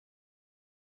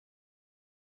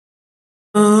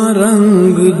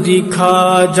رنگ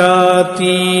دکھا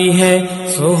جاتی ہے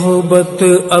صحبت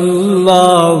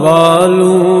اللہ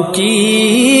والوں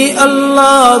کی،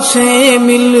 اللہ سے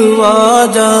ملوا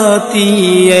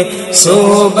جاتی ہے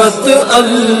صحبت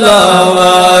اللہ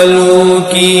والوں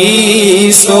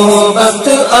کی، صحبت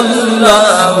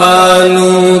اللہ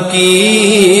والوں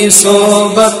کی،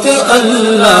 صحبت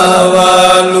اللہ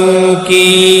والوں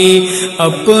کی،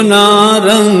 اپنا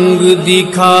رنگ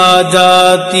دکھا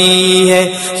جاتی ہے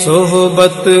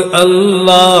صحبت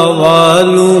اللہ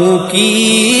والوں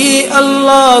کی،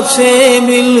 اللہ سے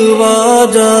ملوا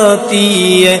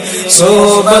جاتی ہے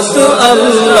صحبت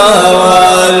اللہ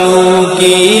والوں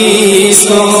کی،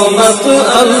 صحبت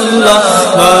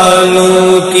اللہ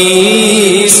والوں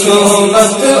کی،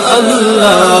 صحبت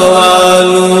اللہ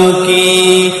والوں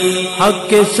کی۔ حق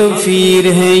کے سفیر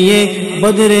ہیں یہ،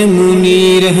 بدر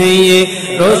منیر ہیں یہ،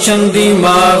 روشن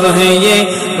دماغ ہیں یہ،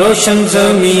 روشن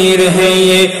ضمیر ہیں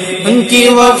یہ، ان کی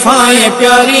وفائیں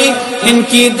پیاری، ان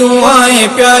کی دعائیں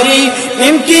پیاری،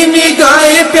 ان کی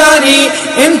نگاہیں پیاری،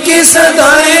 ان کی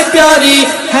صدائیں پیاری،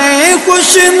 ہیں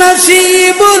خوش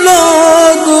نصیب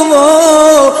لوگ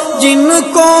وہ جن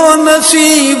کو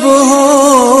نصیب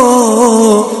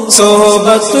ہو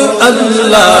صحبت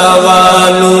اللہ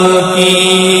والوں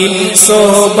کی،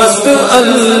 صحبت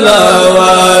اللہ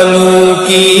والوں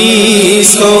کی،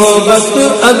 صحبت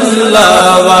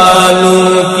اللہ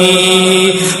والوں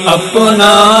کی،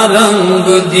 اپنا رنگ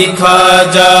دکھا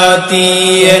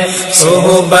جاتی ہے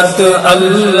صحبت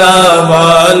اللہ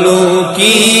والوں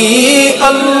کی،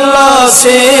 اللہ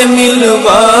سے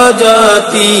ملوا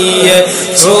جاتی ہے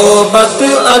صحبت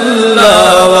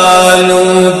اللہ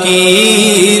والوں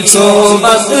کی،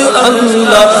 صحبت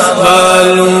اللہ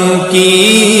والوں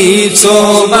کی،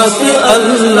 صحبت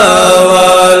اللہ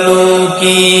والوں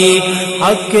کی۔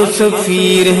 حق کے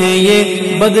سفیر ہیں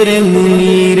یہ، بدر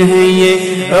منیر ہیں یہ،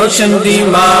 روشن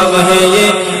دماغ ہیں یہ،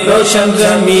 روشن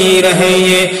ضمیر ہیں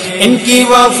یہ، ان کی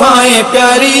وفائیں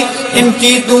پیاری، ان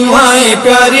کی دعائیں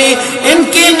پیاری، ان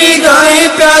کی نگاہیں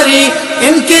پیاری،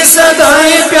 ان کی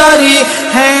صدائیں پیاری،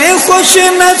 ہیں خوش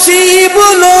نصیب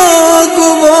لوگ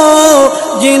وہ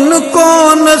جن کو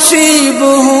نصیب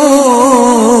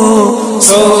ہو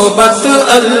صحبت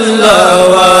اللہ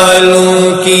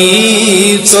والوں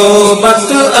کی،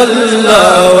 صحبت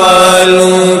اللہ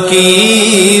والوں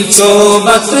کی،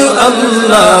 صحبت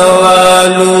اللہ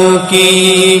والوں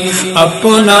کی،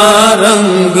 اپنا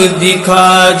رنگ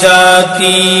دکھا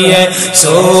جاتی ہے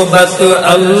صحبت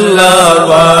اللہ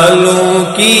والوں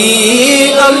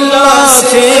کی، اللہ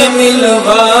سے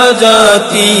ملوا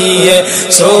جاتی ہے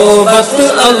صحبت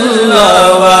اللہ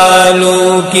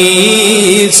والوں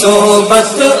کی،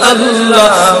 صحبت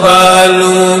اللہ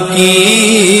والوں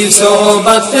کی،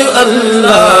 صحبت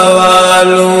اللہ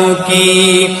والوں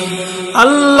کی۔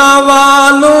 اللہ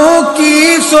والوں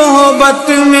کی صحبت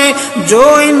میں جو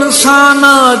انسان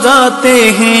آ جاتے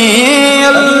ہیں،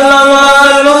 اللہ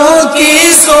والوں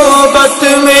کی صحبت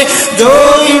میں جو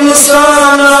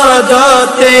انسان آ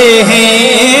جاتے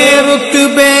ہیں،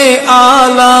 رتبے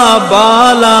اعلیٰ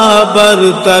بالا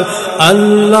برتر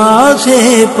اللہ سے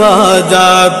پا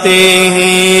جاتے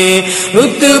ہیں،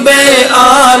 رتبے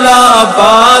اعلیٰ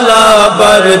بالا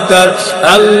برتر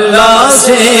اللہ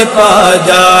سے پا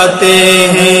جاتے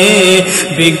ہیں،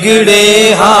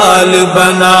 بگڑے حال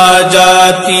بنا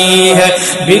جاتی ہے،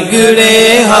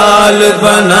 بگڑے حال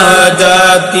بنا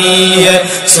جاتی ہے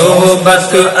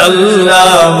صحبت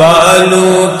اللہ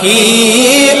والوں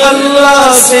کی،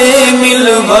 اللہ سے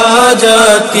ملوا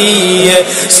جاتی ہے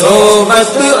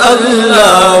صحبت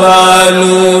اللہ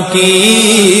والوں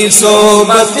کی،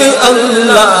 صحبت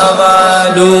اللہ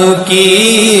والوں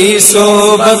کی،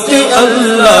 صحبت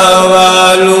اللہ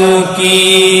والوں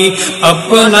کی،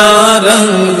 اپنا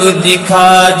رنگ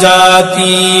دکھا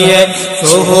جاتی ہے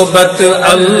صحبت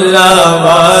اللہ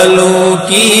والوں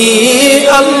کی،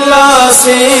 اللہ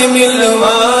سے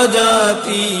ملوا